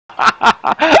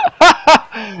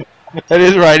That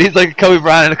is right. He's like Kobe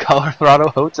Bryant in a Colorado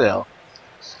hotel.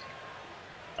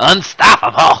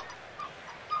 Unstoppable.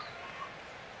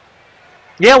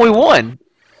 Yeah, we won.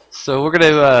 So we're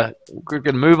gonna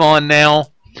move on now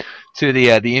to the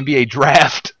NBA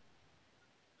draft.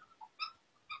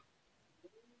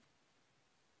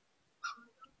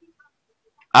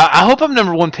 I hope I'm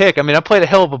 #1 pick. I mean, I played a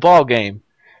hell of a ball game.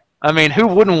 I mean, who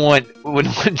wouldn't want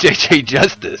JJ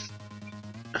Justice?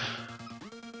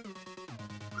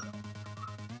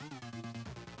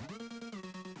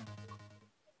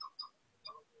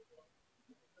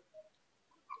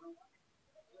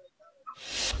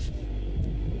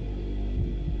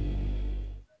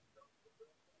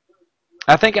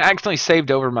 I think I accidentally saved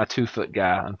over my 2-foot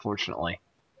guy, unfortunately.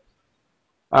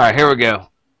 Alright, here we go.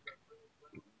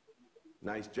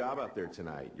 Nice job out there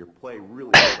tonight. Your play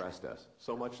really impressed us.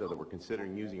 So much so that we're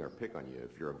considering using our pick on you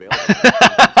if you're available.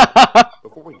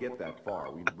 Before we get that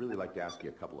far, we'd really like to ask you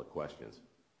a couple of questions.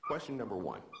 Question number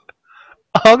 1.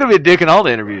 I'm going to be a dick in all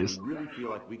the interviews. We really feel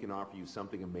like we can offer you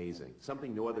something amazing,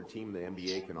 something no other team in the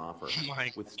NBA can offer.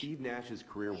 With Steve Nash's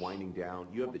career winding down,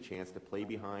 you have the chance to play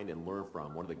behind and learn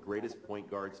from one of the greatest point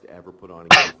guards to ever put on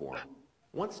a uniform.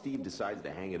 Once Steve decides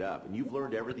to hang it up and you've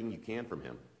learned everything you can from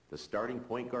him, the starting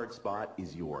point guard spot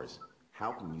is yours.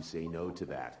 How can you say no to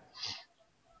that?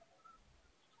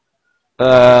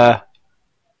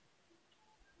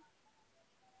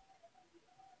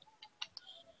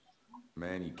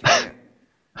 Man, you can't.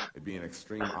 It'd be an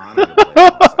extreme honor to play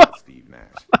alongside Steve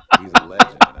Nash. He's a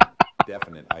legend and a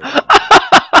definite idol.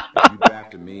 If you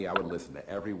drafted me, I would listen to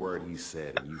every word he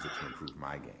said and use it to improve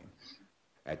my game.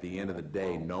 At the end of the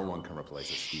day, no one can replace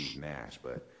a Steve Nash,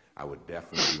 but I would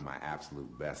definitely do my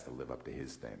absolute best to live up to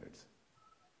his standards.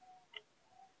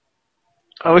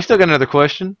 Oh, we still got another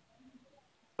question?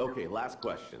 Okay, last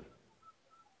question.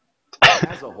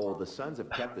 As a whole, the Suns have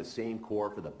kept the same core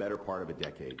for the better part of a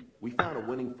decade. We found a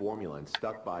winning formula and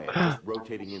stuck by it, just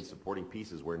rotating in supporting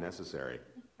pieces where necessary.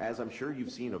 As I'm sure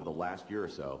you've seen over the last year or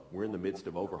so, we're in the midst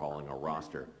of overhauling our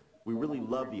roster. We really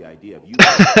love the idea of using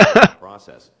the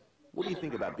process. What do you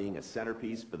think about being a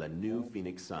centerpiece for the new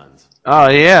Phoenix Suns? Oh,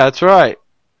 yeah, that's right.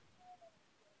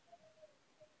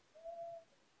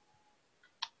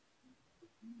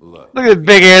 Look at his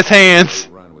big-ass hands.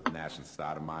 Run with Nash and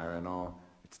Stoudemire and all.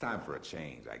 It's time for a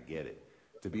change. I get it.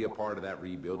 To be a part of that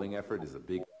rebuilding effort is a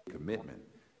big commitment.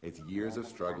 It's years of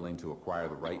struggling to acquire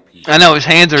the right pieces. I know his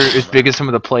hands are as big as some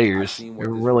of the players. They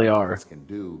really are. Can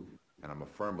do, and I'm a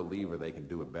firm believer they can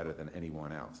do it better than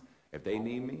anyone else. If they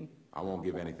need me, I won't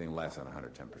give anything less than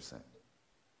 110%.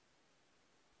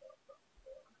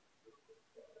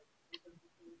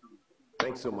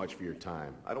 Thanks so much for your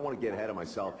time. I don't want to get ahead of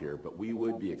myself here, but we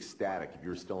would be ecstatic if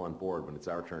you're still on board when it's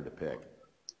our turn to pick.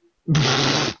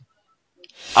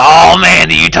 Oh man,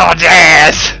 the Utah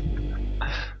Jazz!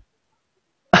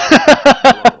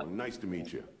 Hello, nice to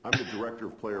meet you. I'm the Director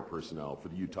of Player Personnel for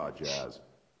the Utah Jazz.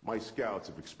 My scouts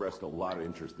have expressed a lot of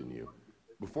interest in you.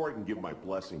 Before I can give my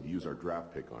blessing to use our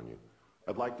draft pick on you,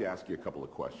 I'd like to ask you a couple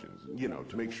of questions,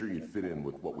 to make sure you'd fit in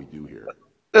with what we do here.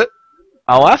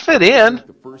 Oh, I fit in.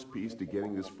 The first piece to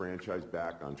getting this franchise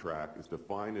back on track is to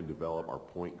find and develop our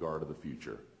point guard of the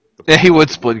future. Yeah, he would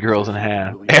split girls in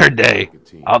half every day,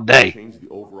 all day. Change the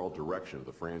overall direction of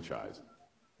the franchise.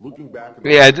 Looking back,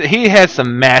 yeah, he has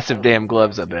some massive damn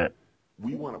gloves, I bet.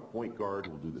 We want a point guard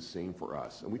who will do the same for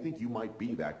us, and we think you might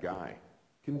be that guy.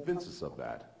 Convince us of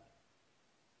that.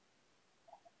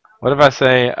 What if I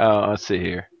say, let's see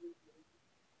here.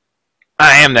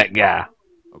 I am that guy.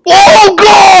 Okay. Oh,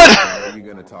 God! You're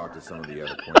going to talk to some of the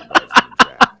other point guards in the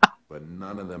draft, but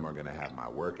none of them are going to have my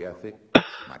work ethic,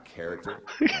 my character,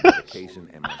 my dedication,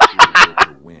 and my spirit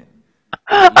to win.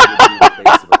 I need to be the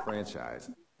face of a franchise,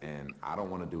 and I don't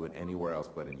want to do it anywhere else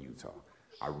but in Utah.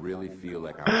 I really feel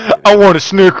like I want a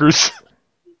Snickers.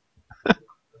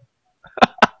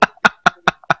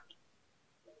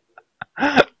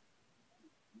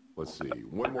 Let's see.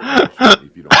 One more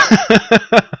question, if you don't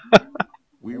mind.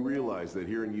 We realize that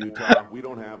here in Utah, we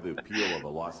don't have the appeal of a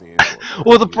Los Angeles.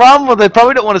 Well, the problem is they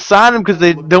probably don't want to sign him because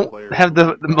they don't have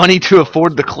the money to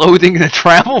afford the clothing and the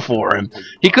travel for him.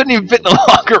 He couldn't even fit in the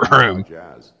locker room.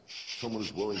 Someone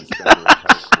who's willing to spend their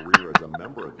entire career as a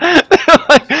member of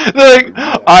the They're like,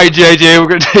 all right, JJ, we're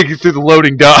going to take you through the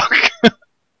loading dock.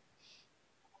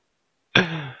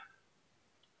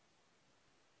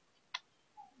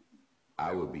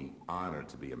 I would be honored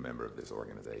to be a member of this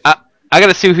organization. I got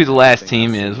to see who the last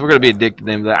team is. We're going to be addicted to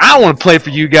them. Like, I want to play for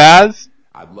you guys.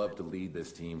 I'd love to lead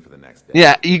this team for the next day.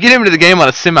 Yeah, you get him into the game on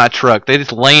a semi-truck. They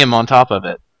just lay him on top of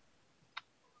it.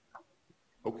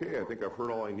 Okay, I think our I've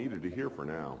heard all I needed to hear for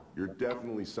now. You're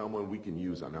definitely someone we can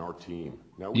use on our team.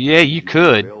 Now Yeah, you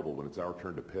could. available when it's our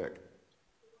turn to pick.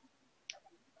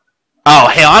 Oh,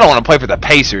 hell, I don't want to play for the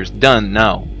Pacers. Done.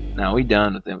 No. No, we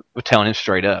done with them. We're telling him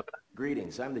straight up.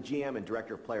 Greetings. I'm the GM and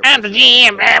Director of Player I'm the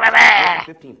GM, blah, blah,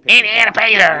 blah. 15th pick Indiana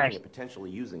Pacers. potentially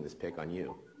using this pick on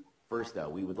you. First, though,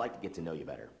 we would like to get to know you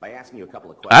better by asking you a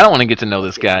couple of questions. I don't want to get to know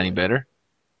this guy any better.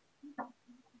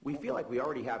 We feel like we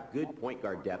already have good point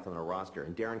guard depth on our roster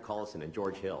in Darren Collison and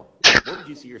George Hill. Where did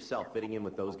you see yourself fitting in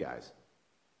with those guys?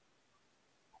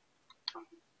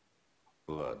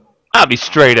 Look, I'll be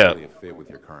straight up. really a fit with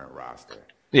your current roster.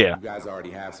 Yeah. You guys already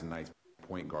have some nice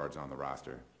point guards on the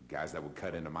roster, guys that would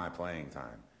cut into my playing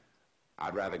time.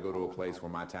 I'd rather go to a place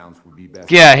where my talents would be best.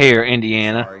 Get out here,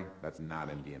 Indiana. Sorry, that's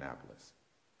not Indianapolis.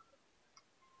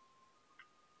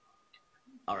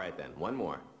 All right, then. One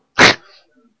more.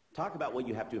 Talk about what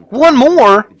you have to improve One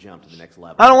more? to jump to the next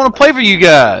level. I don't want to play for you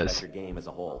guys. Your game as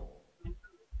a whole.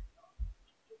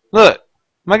 Look,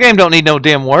 my game don't need no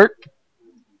damn work.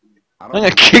 I'm gonna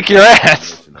kick your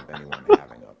ass. Of anyone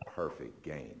having a perfect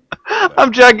game.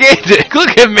 I'm gigantic.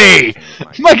 Look at me.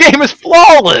 My game is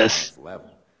flawless. Level.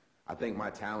 I think my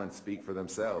talents speak for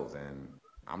themselves, and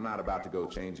I'm not about to go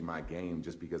changing my game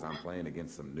just because I'm playing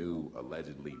against some new,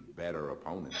 allegedly better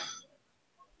opponents.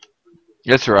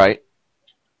 That's right.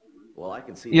 Well, I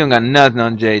can see You don't got nothing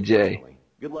on JJ.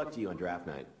 Good luck to you on draft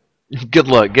night. Good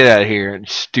luck. Get out of here,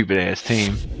 stupid ass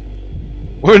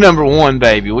team. We're number one,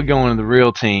 baby. We're going to the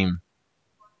real team.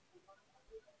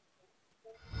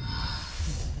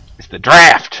 It's the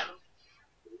draft.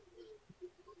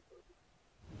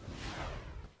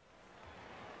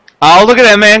 Oh, look at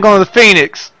that man going to the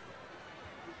Phoenix.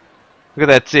 Look at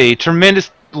that T.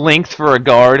 Tremendous length for a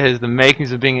guard. Has the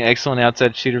makings of being an excellent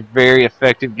outside shooter. Very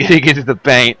effective getting into the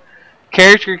paint.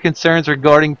 Character concerns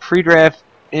regarding pre-draft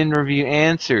in-review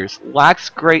answers. Lacks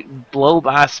great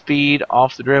blow-by speed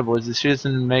off the dribble. His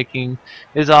decision making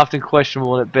is often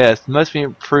questionable at best. Must be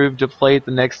improved to play at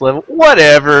the next level.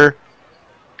 Whatever.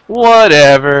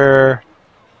 Whatever.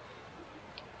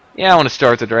 Yeah, I want to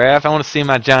start the draft. I want to see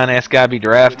my giant-ass guy be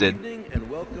drafted. Good evening and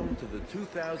welcome to the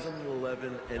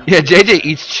 2011 NBA. Yeah, JJ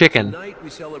eats chicken. Tonight we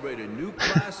celebrate a new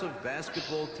class of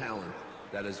basketball talent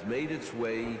that has made its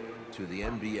way to the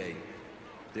NBA.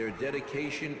 Their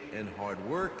dedication and hard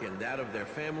work and that of their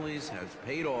families has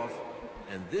paid off,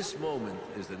 and this moment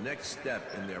is the next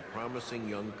step in their promising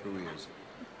young careers.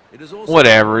 It is also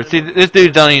Whatever. See, this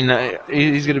dude don't even.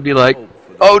 He's gonna be like,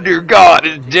 "Oh dear God,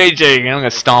 it's JJ." And I'm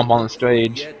gonna stomp on the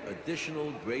stage. Get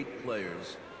additional great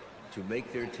players to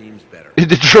make their teams better.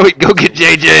 Detroit, go get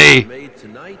JJ. Made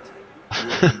tonight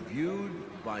will be viewed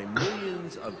by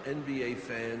millions of NBA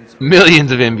fans.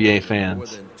 Millions of NBA More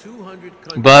fans. than 200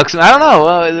 countries. Bucks. I don't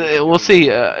know. We'll see.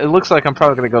 It looks like I'm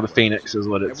probably gonna go to Phoenix, is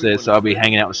what it says. So I'll be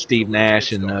hanging out with Steve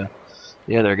Nash and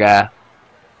the other guy.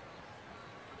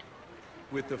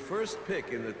 With the first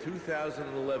pick in the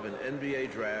 2011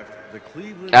 NBA draft, the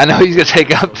Cleveland. I know he's gonna take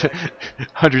up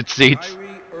 100 seats. Kyrie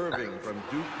Irving from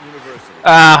Duke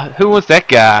University. Who wants that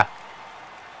guy? That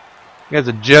guy's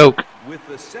a joke. With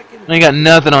the second I ain't got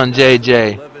nothing on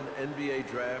JJ. 2011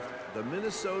 NBA draft, the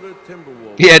Minnesota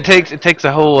Timberwolves. Yeah, it takes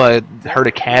a whole herd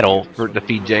of cattle to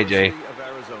feed JJ. Of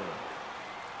Arizona.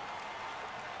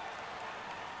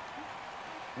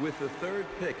 With the third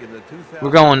pick in the 2000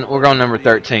 We're going number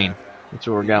 13. That's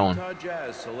where we're going. Utah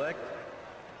Jazz select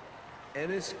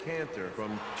Enes Kanter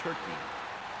from Turkey.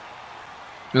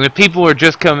 And if people are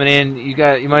just coming in, you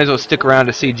might as well stick around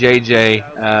to see JJ.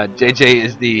 JJ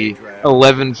is the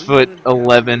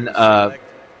 11'11"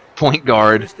 point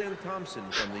guard Tristan Thompson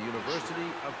from the University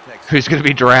of Texas. who's going to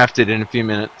be drafted in a few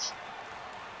minutes.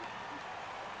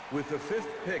 With the fifth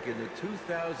pick in the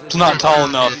 2000 It's not tall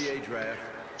enough. NBA draft,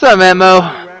 What's up, Memo? the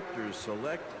Raptors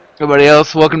select Everybody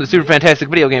else, welcome to the Super Fantastic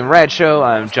Video Game Rad Show.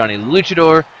 I'm Johnny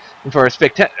Luchador, and for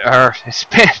our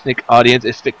Hispanic audience,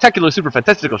 a spectacular Super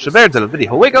Fantastical Chabert de la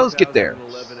Video Juegos. Get there.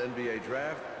 2011 NBA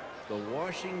draft, the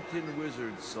Washington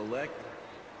Wizards select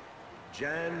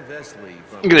Jan Vesley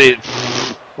from Look at it.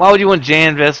 Why would you want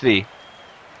Jan Vesby?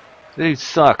 That dude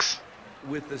sucks.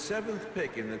 With the seventh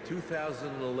pick in the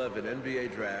 2011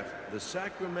 NBA draft, the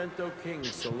Sacramento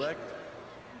Kings select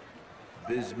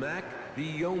Bismack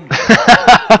Biyombo.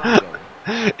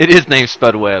 It is named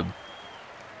Spud Webb.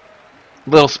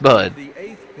 Little Spud. The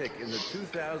eighth pick in the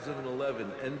 2011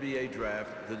 NBA draft,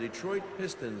 the Detroit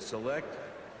Pistons select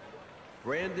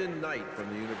Brandon Knight from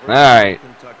the University Alright. of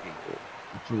Kentucky.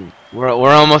 We're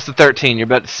almost to 13. You're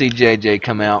about to see JJ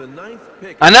come out. The ninth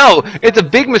pick I know! It's a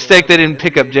big mistake they didn't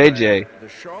pick up JJ. The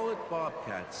Charlotte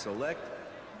Bobcats select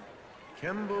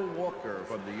Kemba Walker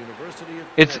from the University of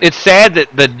It's sad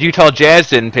that the Utah Jazz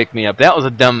didn't pick me up. That was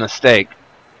a dumb mistake.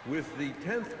 With the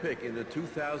 10th pick in the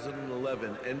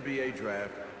 2011 NBA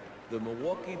Draft, the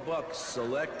Milwaukee Bucks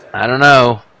select I don't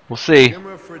know. We'll see.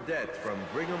 Jimmer Fredette from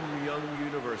Brigham Young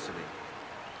University.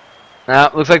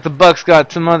 Looks like the Bucks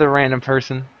got some other random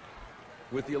person.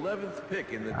 With the 11th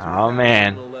pick in the Oh,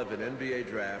 man. 2011 NBA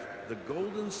Draft, the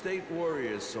Golden State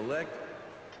Warriors select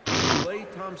Klay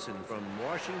Thompson from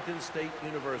Washington State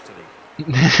University.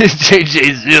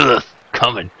 JJ Zilla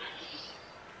coming.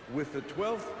 With the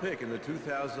 12th pick in the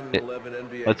 2011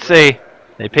 NBA Let's Draft, see.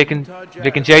 They picking Utah Jazz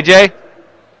JJ? select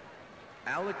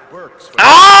Alec Burks from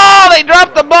Oh, they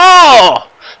dropped the ball!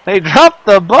 They dropped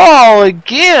the ball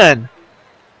again.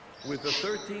 With the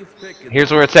 13th pick in Here's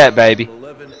the where it's at, baby.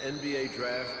 2011 NBA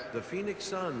Draft, the Phoenix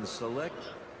Suns select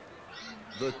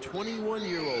the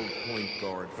 21-year-old point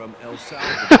guard from El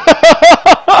Salvador.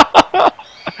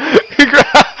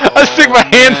 I stick my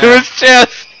hand through his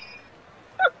chest.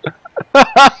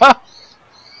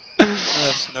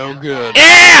 That's no good.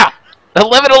 Yeah!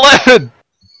 11-11.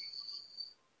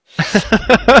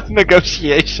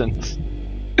 Negotiations.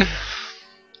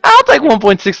 I'll take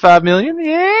 1.65 million.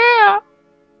 Yeah.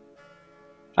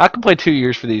 I can play 2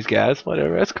 years for these guys.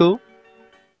 Whatever. That's cool.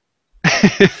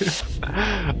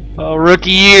 Oh,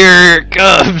 rookie year. Here it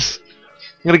comes.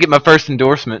 I'm gonna get my first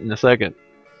endorsement in a second.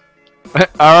 All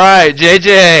right,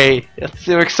 JJ.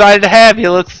 We're excited to have you.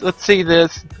 Let's see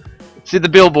this. Let's see the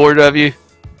billboard of you.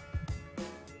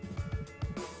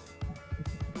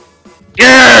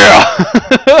 Yeah!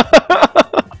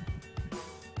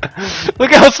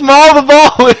 Look how small the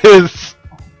ball is.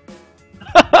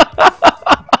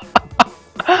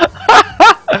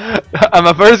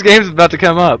 My first game's about to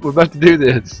come up. We're about to do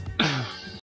this.